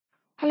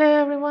Hello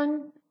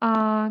everyone.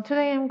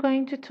 Today I'm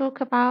going to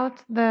talk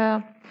about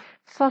the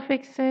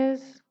suffixes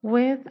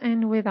with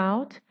and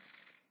without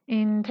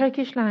in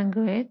Turkish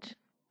language,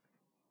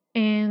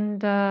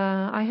 and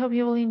I hope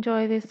you will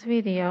enjoy this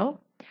video.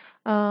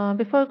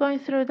 Before going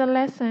through the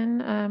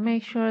lesson,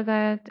 make sure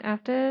that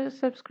after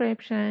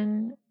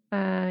subscription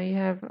you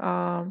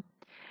have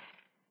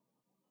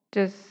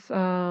just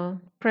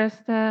press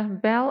the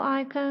bell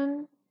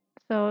icon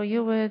so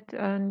you would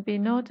be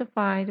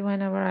notified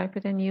whenever I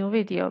put a new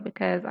video,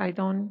 because I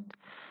don't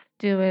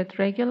do it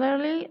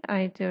regularly,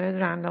 I do it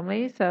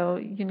randomly, so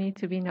you need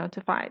to be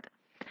notified.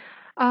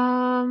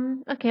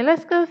 Okay,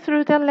 let's go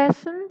through the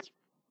lessons.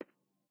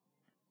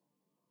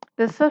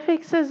 The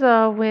suffixes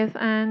are with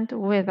and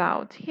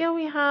without. Here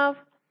we have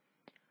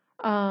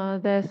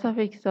the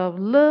suffix of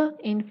l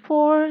in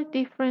 4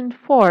 different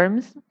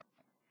forms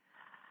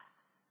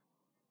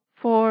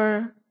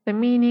for the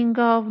meaning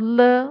of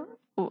l,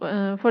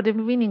 for the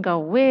meaning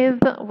of with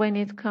when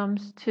it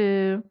comes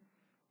to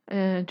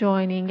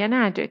joining an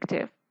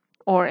adjective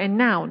or a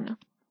noun.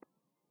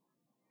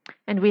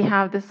 And we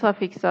have the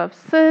suffix of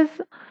sis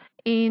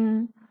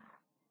in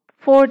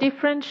 4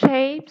 different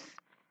shapes,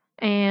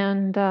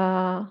 and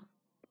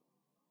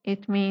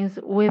it means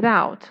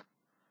without.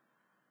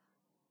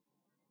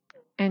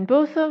 And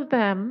both of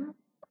them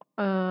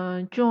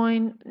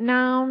join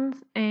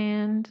nouns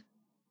and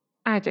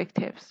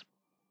adjectives.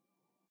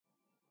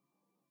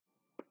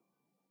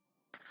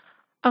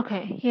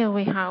 Okay, here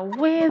we have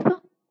with.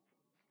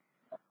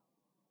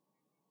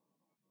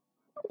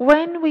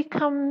 When we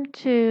come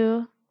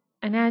to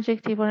an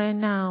adjective or a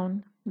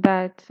noun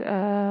that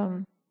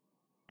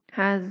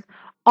has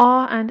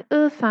a and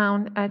e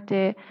sound at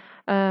the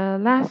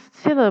last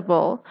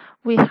syllable,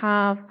 we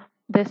have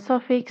the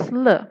suffix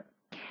l.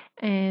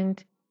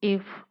 And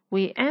if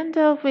we end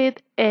up with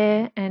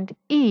e and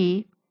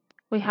e,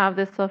 we have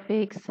the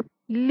suffix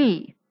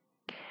li.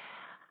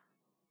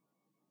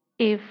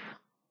 If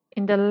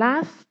in the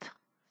last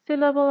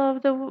syllable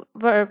of the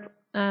word,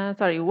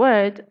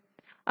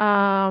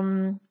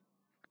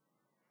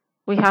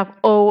 we have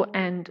o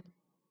and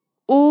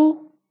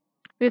u,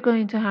 we're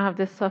going to have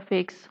the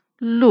suffix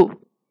lu.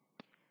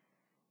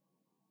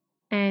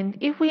 And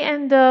if we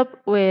end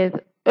up with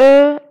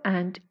e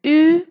and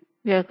u,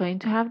 we are going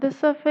to have the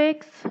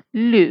suffix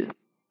lu.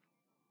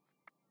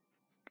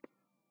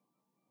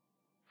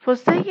 For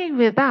saying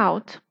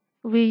without,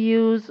 we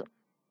use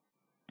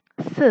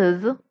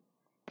siz.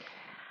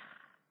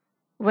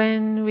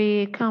 When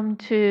we come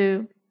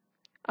to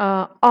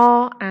a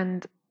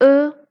and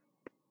e,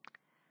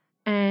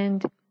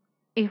 and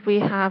if we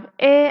have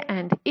e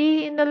and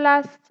e in the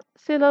last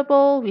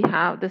syllable, we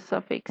have the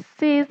suffix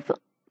sis.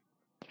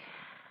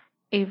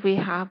 If we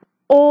have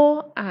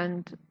o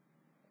and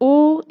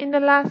u in the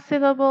last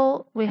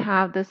syllable, we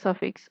have the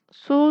suffix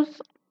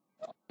sus.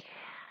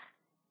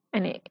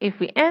 And if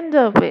we end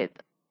up with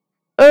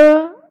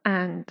e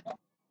and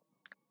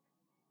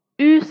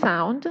u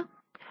sound,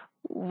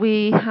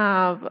 we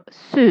have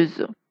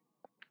süz.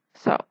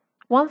 So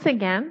once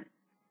again,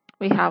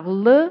 we have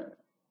l,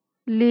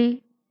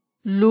 li,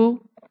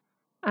 lu,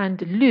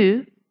 and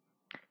lu.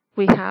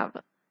 We have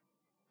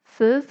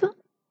siz,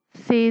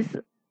 sis,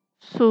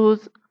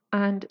 sus,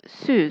 and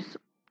süz.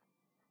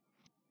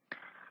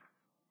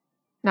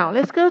 Now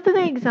let's go to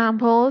the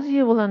examples.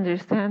 You will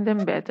understand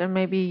them better.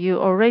 Maybe you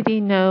already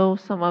know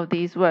some of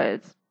these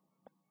words.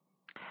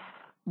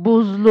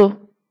 Buzlu.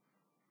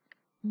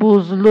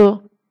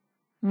 Buzlu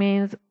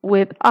means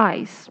with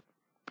ice.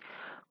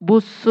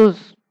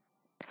 Buzsuz.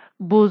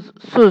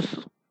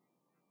 Buzsuz,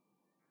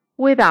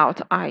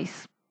 without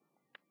ice.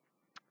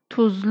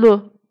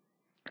 Tuzlu.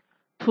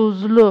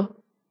 Tuzlu.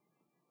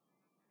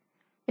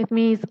 It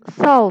means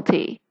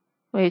salty,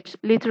 which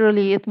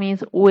literally it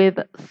means with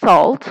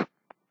salt.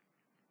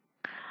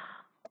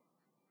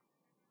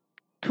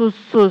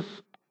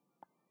 Tuzsuz.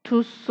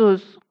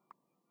 Tuzsuz.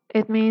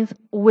 It means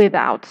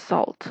without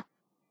salt.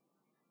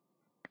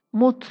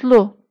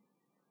 Mutlu.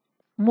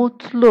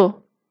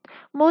 Mutlu.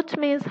 Mut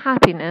means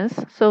happiness,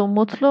 so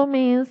mutlu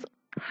means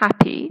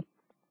happy.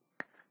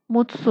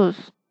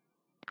 Mutsuz.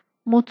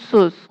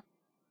 Mutsuz.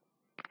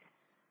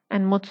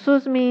 And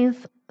mutsuz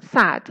means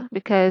sad,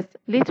 because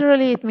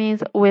literally it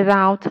means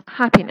without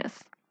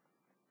happiness.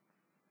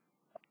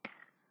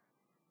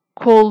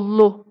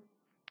 Kollu.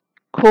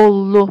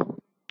 Kollu.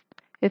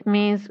 It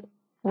means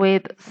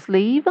with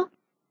sleeve.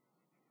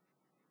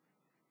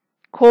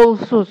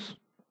 Kolsuz.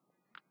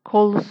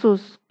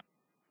 Kolsuz.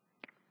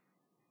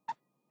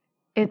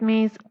 It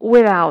means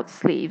without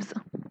sleeves.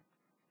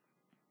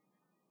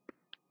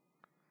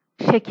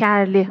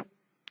 Şekerli.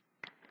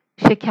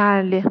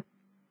 Şekerli.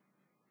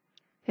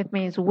 It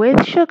means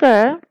with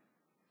sugar.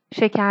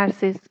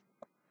 Şekersiz.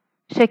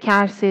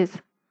 Şekersiz.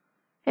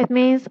 It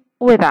means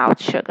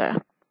without sugar.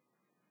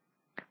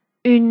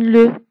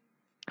 Ünlü.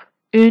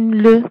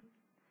 Ünlü.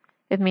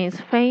 It means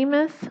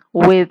famous,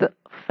 with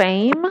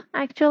fame,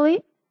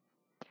 actually.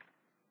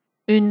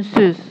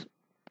 Ünsüz.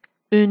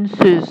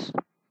 Ünsüz.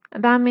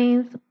 That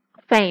means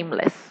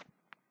fameless.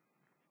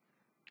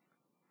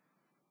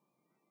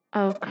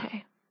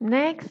 Okay,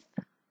 Next,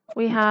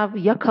 we have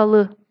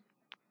yakalı.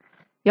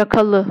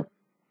 Yakalı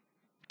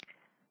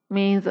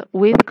means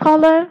with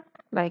color,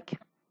 like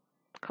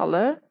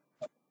color.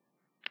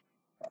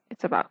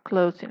 It's about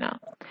clothes,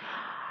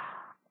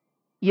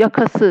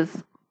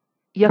 Yakasız,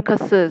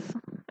 yakasız,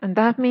 and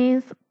that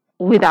means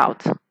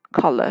without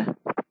color.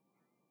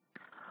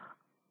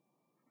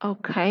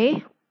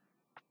 Okay.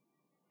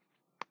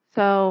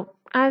 So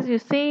as you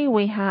see,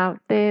 we have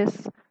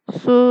this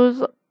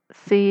sus,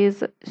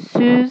 siz,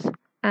 süz,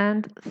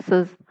 and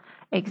sız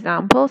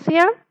examples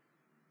here.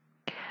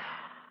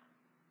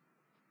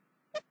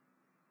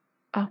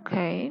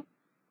 Okay.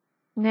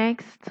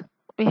 Next,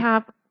 we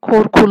have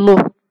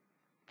korkulu.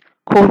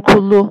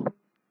 Korkulu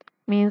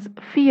means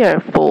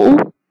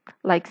fearful,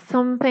 like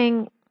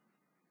something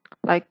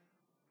like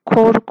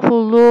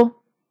korkulu.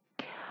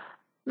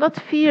 Not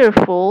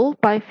fearful.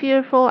 By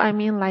fearful, I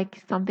mean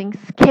like something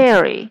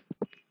scary.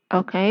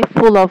 Okay,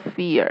 full of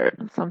fear,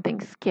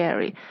 something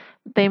scary.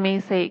 They may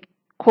say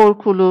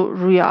korkulu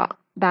rüya.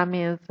 That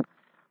means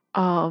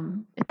a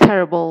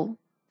terrible,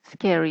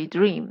 scary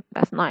dream.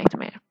 That's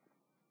nightmare.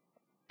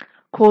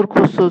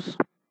 Korkusuz.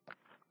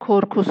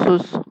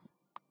 Korkusuz.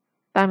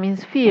 That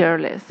means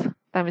fearless.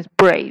 That means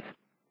brave.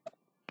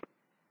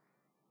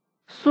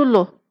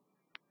 Sulu.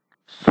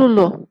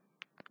 Sulu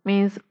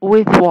means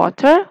with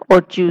water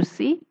or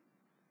juicy.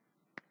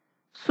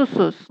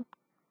 Susuz.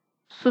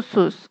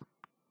 Susuz.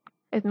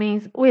 It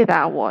means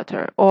without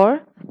water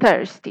or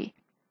thirsty.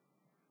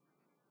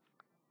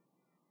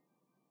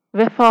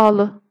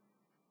 Vefalı.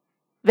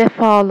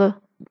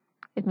 Vefalı.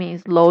 It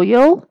means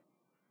loyal.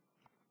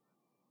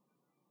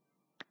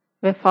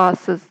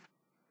 Vefasız.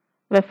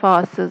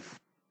 Vefasız.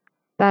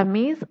 That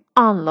means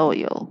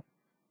unloyal.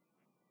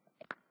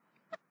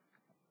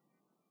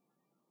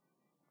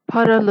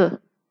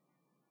 Paralı.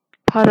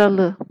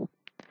 Paralı.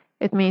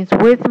 It means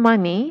with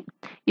money.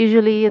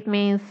 Usually it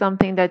means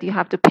something that you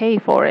have to pay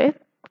for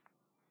it.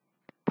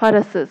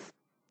 Parasız.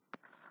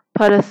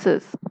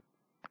 Parasız.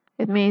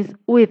 It means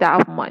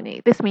without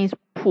money. This means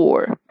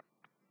poor.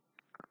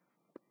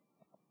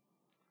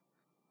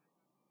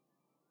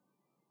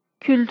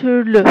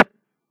 Kültürlü.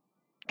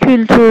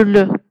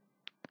 Kültürlü.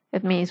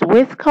 It means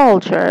with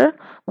culture,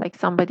 like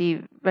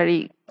somebody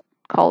very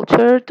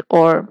cultured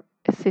or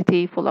a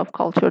city full of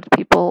cultured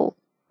people.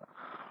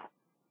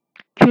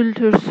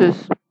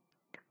 Kültürsüz.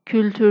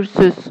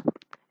 Kültürsüz.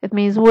 It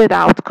means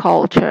without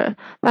culture.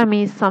 That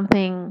means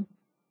something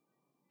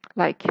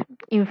like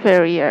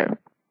inferior.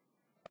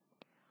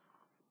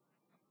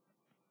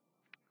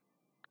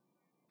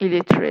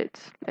 Illiterate,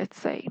 let's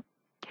say.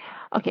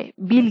 Okay,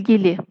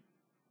 bilgili.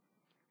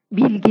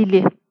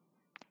 Bilgili.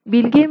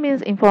 Bilgi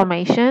means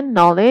information,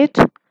 knowledge.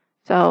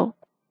 So,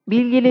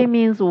 bilgili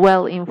means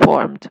well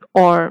informed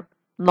or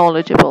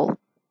knowledgeable.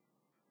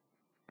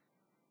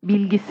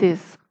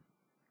 Bilgisiz.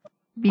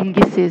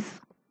 Bilgisiz.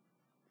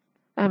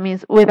 That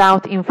means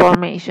without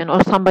information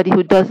or somebody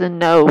who doesn't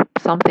know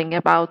something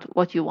about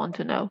what you want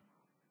to know.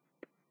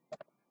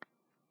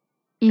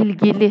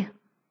 İlgili.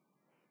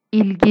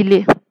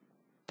 İlgili.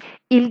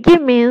 İlgi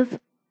means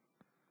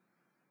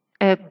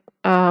a,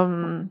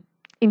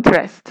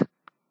 interest,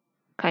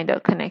 kind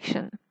of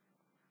connection,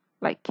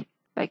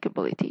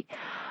 likability.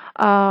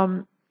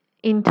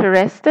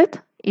 Interested,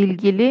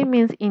 ilgili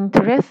means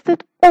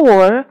interested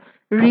or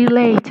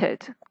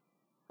related.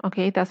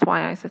 Okay, that's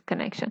why I said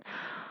connection.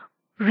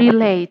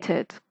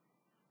 Related.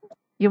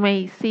 You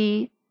may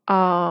see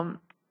the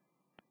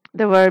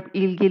verb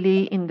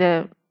ilgili in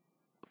the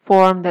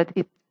form that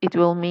it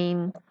will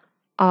mean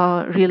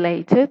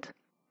related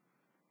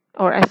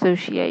or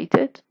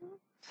associated.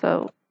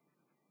 So,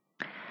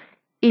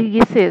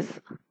 ilgisiz.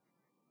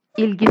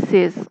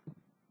 İlgisiz.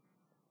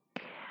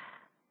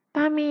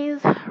 That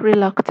means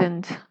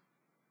reluctant.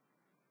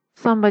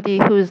 Somebody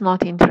who is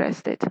not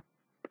interested.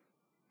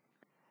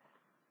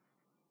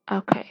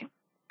 Okay.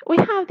 We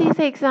have these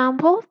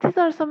examples. These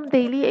are some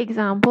daily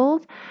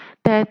examples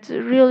that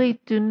really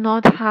do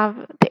not have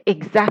the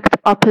exact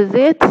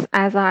opposites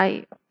as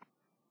I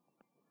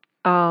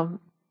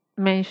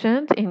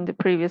mentioned in the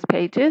previous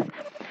pages.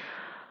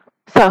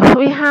 So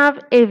we have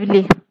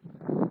evli.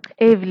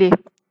 Evli.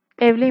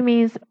 Evli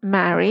means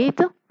married.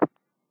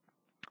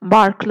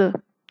 Barklı.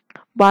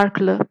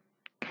 Barklı.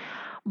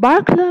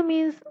 Barklı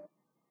means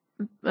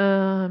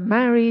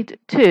married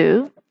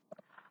to.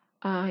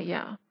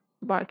 Yeah,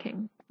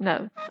 barking.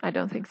 No, I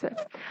don't think so.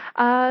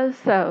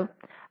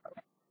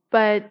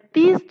 But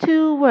these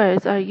two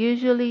words are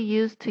usually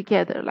used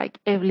together, like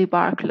evli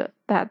barklı.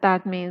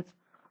 That means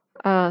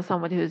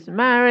somebody who's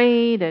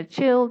married, and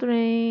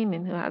children,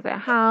 and who has a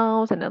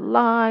house and a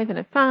life and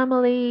a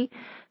family.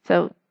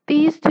 So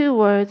these two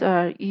words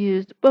are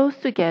used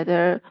both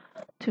together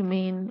to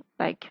mean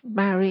like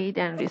married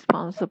and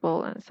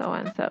responsible and so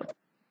and so.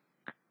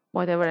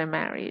 Whatever a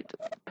married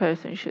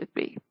person should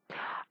be.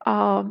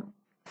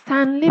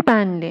 Senli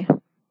benli.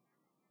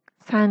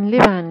 Senli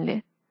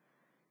benli.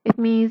 It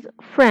means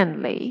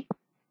friendly.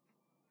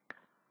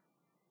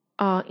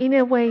 In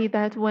a way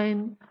that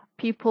when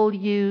people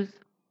use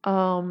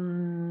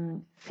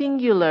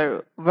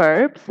singular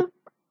verbs,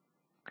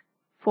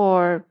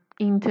 for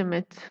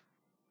intimate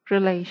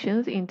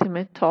relations,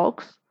 intimate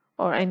talks,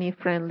 or any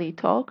friendly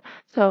talk.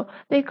 So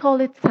they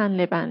call it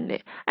senli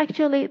benli.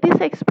 Actually,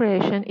 this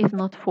expression is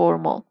not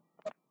formal.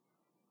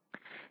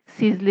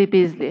 Sizli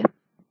bizli.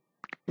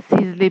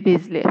 Sizli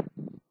bizli.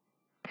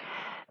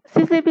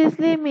 Sizli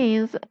bizli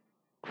means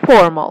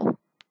formal,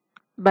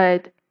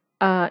 but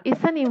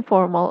it's an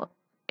informal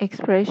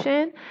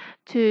expression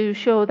to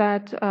show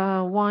that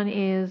one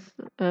is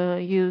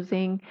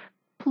using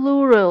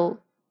plural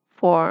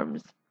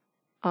forms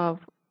of,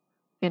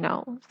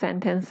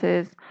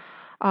 sentences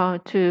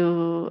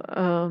to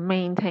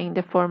maintain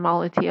the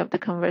formality of the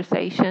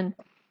conversation.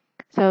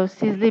 So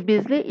sizli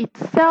bizli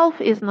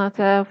itself is not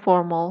a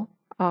formal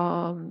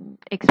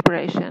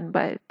expression,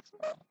 but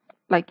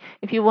like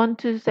if you want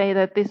to say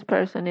that this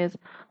person is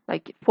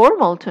like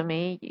formal to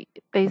me,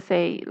 they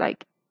say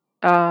like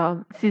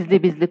sizli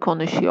bizli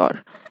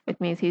konuşuyor. It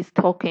means he's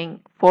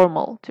talking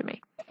formal to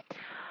me.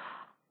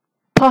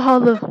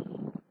 Pahalı,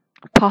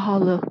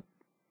 pahalı.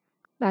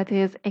 That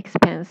is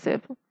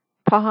expensive.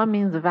 Paha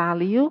means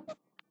value,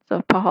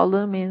 so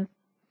pahalı means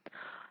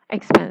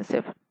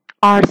expensive.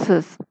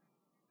 Arsız,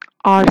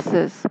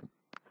 arsız.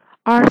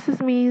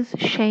 Arsız means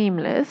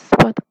shameless,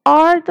 but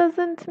R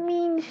doesn't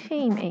mean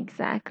shame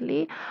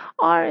exactly.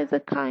 R is a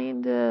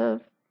kind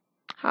of,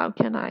 how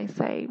can I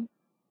say?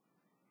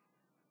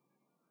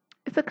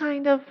 It's a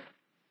kind of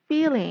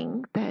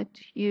feeling that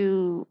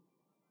you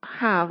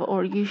have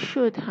or you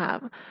should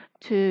have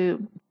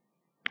to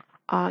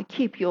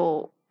keep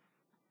your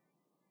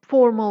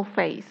formal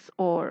face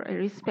or a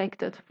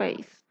respected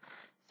face.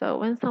 So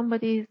when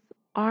somebody's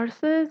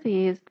arsız,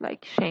 he is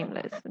like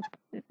shameless.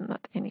 It's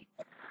not any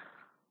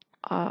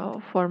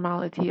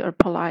formality or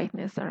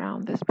politeness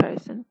around this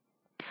person.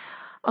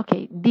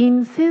 Okay,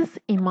 dinsiz,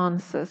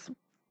 imansız.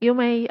 You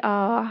may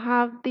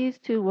have these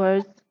two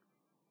words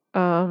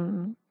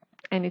and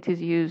it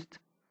is used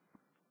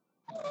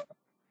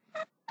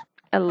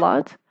a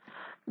lot.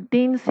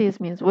 Dinsiz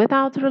means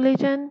without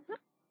religion,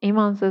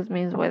 imansız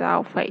means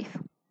without faith.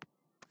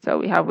 So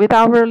we have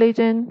without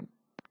religion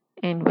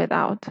and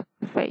without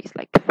faith,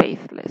 like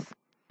faithless.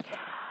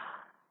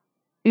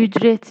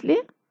 Ücretli,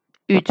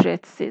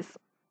 ücretsiz.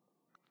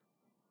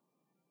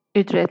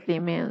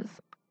 Ücretli means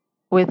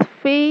with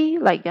fee,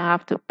 like you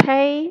have to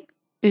pay.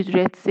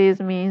 Ücretsiz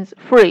means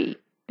free,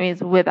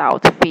 means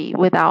without fee,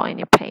 without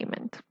any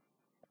payment.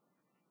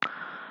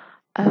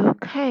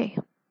 Okay.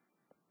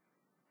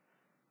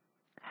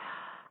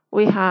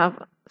 We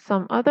have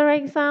some other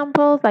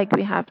examples, like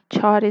we have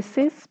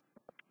çaresiz.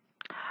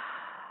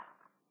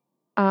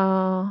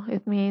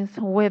 It means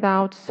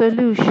without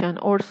solution,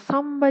 or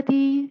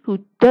somebody who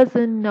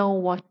doesn't know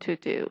what to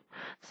do.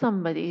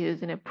 Somebody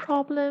who's in a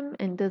problem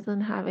and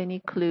doesn't have any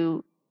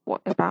clue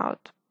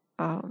about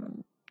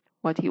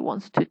what he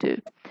wants to do.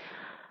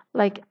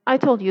 Like I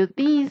told you,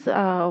 these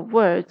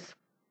words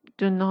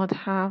do not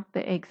have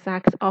the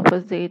exact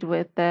opposite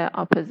with the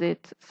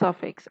opposite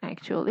suffix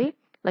actually.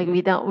 Like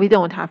we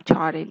don't have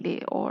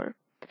çareli or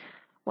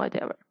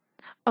whatever.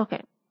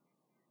 Okay.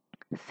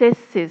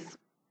 Sessiz.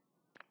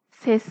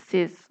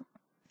 Sessiz.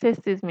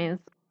 Sessiz means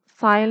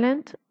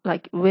silent,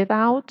 like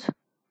without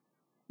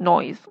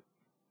noise.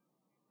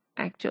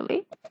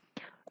 Actually.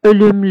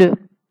 Ölümlü.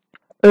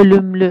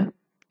 Ölümlü.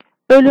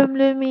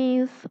 Ölümlü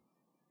means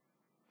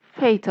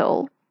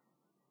fatal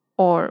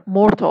or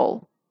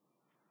mortal.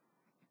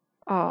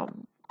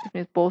 It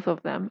means both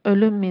of them.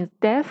 Ölüm means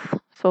death,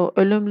 so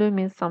ölümlü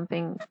means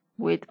something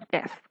with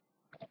death.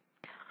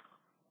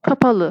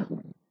 Kapalı.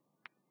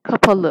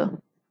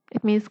 Kapalı.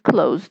 It means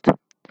closed.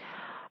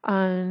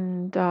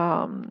 And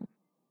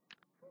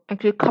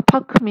actually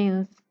kapak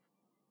means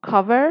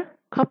cover.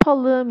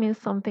 Kapalı means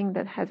something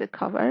that has a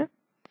cover.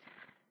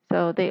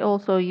 So they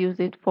also use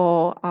it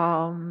for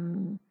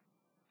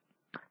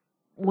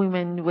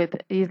women with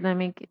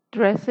Islamic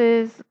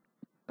dresses.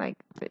 Like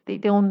they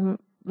don't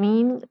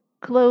mean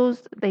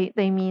closed, they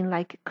mean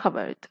like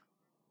covered.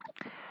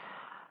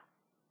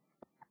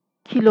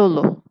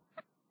 Kilolu.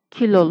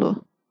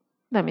 Kilolu.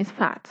 That means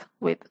fat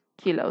with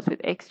kilos,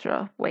 with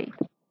extra weight.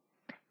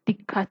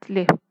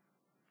 Dikkatli.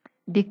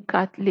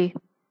 Dikkatli.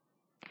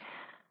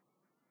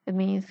 It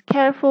means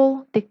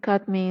careful.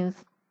 Dikkat means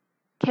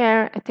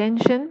care,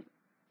 attention,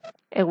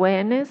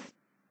 awareness.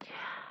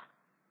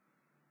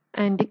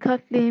 And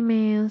dikkatli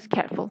means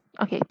careful.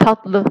 Okay,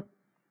 tatlı.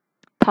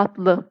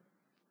 Tatlı.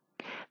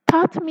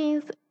 Tat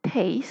means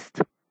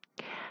taste.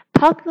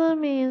 Tatlı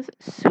means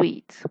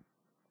sweet.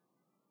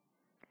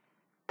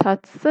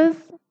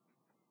 Tatsız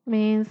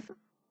means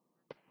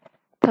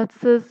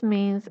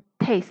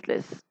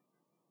tasteless.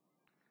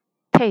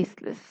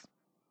 Tasteless.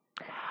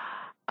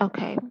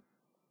 Okay.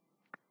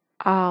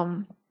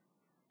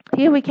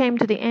 Here we came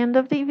to the end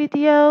of the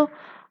video.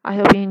 I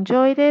hope you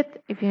enjoyed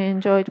it. If you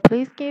enjoyed,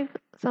 please give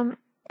some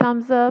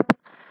thumbs up.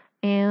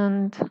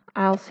 And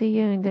I'll see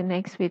you in the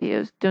next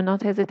videos. Do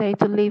not hesitate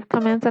to leave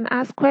comments and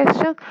ask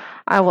questions.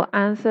 I will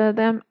answer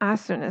them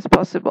as soon as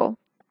possible.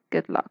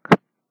 Good luck.